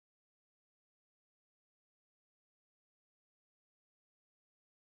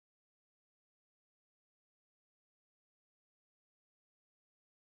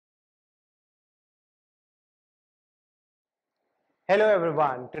Hello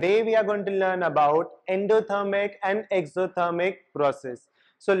everyone, today we are going to learn about endothermic and exothermic process.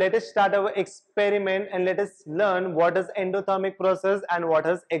 So let us start our experiment and let us learn what is endothermic process and what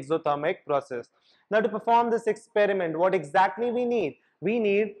is exothermic process. Now to perform this experiment, what exactly we need? We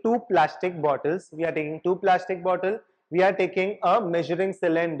need two plastic bottles. We are taking two plastic bottles. We are taking a measuring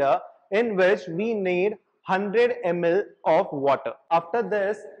cylinder in which we need 100 ml of water. After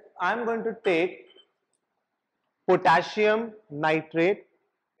this, I am going to take potassium nitrate.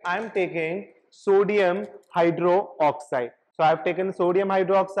 I am taking sodium hydroxide. So I have taken sodium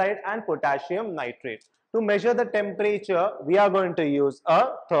hydroxide and potassium nitrate. To measure the temperature, we are going to use a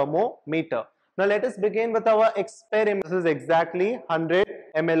thermometer. Now let us begin with our experiment. This is exactly 100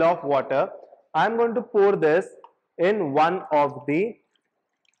 ml of water. I am going to pour this in one of the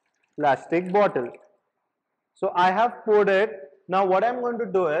plastic bottle. So I have poured it. Now what I'm going to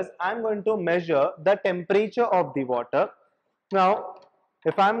do is I'm going to measure the temperature of the water. Now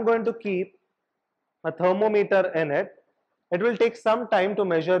if I'm going to keep a thermometer in it, it will take some time to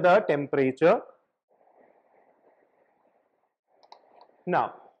measure the temperature.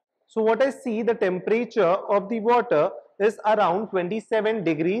 Now, so what I see, the temperature of the water is around 27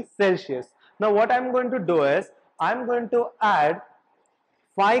 degrees Celsius. Now what I'm going to do is I'm going to add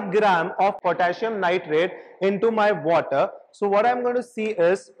 5 gram of potassium nitrate into my water. So what I'm going to see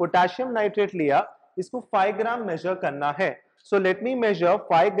is potassium nitrate लिया, इसको 5 gram measure करना है. So let me measure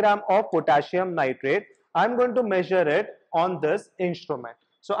 5 gram of potassium nitrate. I'm going to measure it on this instrument.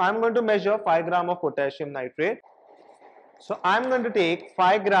 So I'm going to measure 5 gram of potassium nitrate. So I'm going to take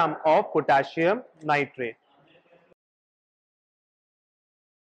 5 gram of potassium nitrate.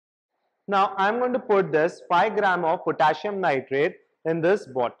 Now I'm going to put this 5 gram of potassium nitrate in this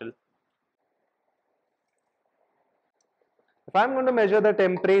bottle. If I'm going to measure the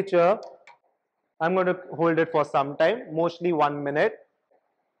temperature, I'm going to hold it for some time, mostly 1 minute.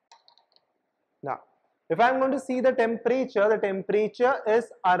 Now, if I'm going to see the temperature is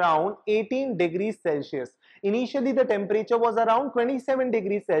around 18 degrees Celsius. Initially, the temperature was around 27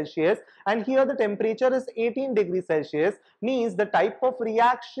 degrees Celsius, and here the temperature is 18 degrees Celsius, means the type of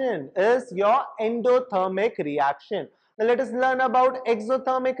reaction is your endothermic reaction. Now, let us learn about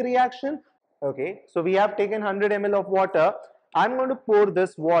exothermic reaction. Okay, so we have taken 100 ml of water. I'm going to pour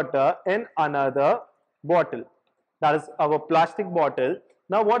this water in another bottle. That is our plastic bottle.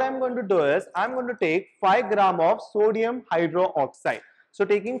 Now what I'm going to do is I'm going to take 5 gram of sodium hydroxide. So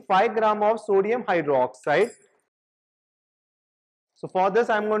taking 5 gram of sodium hydroxide. So for this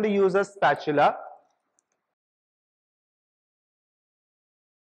I'm going to use a spatula.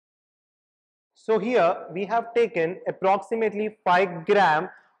 So here we have taken approximately 5 gram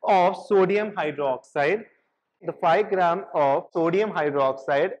of sodium hydroxide. The 5 gram of sodium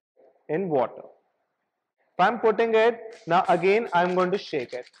hydroxide in water. If I'm putting it, now again I'm going to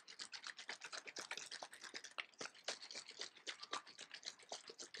shake it.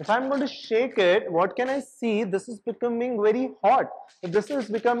 If I'm going to shake it, what can I see? This is becoming very hot. If this is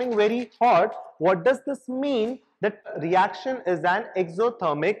becoming very hot, what does this mean? That reaction is an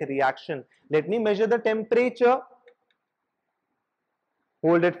exothermic reaction. Let me measure the temperature.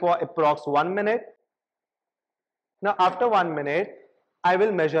 Hold it for approx 1 minute. Now after 1 minute, I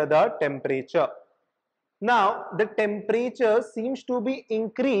will measure the temperature. Now the temperature seems to be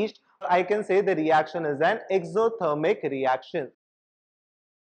increased. I can say the reaction is an exothermic reaction.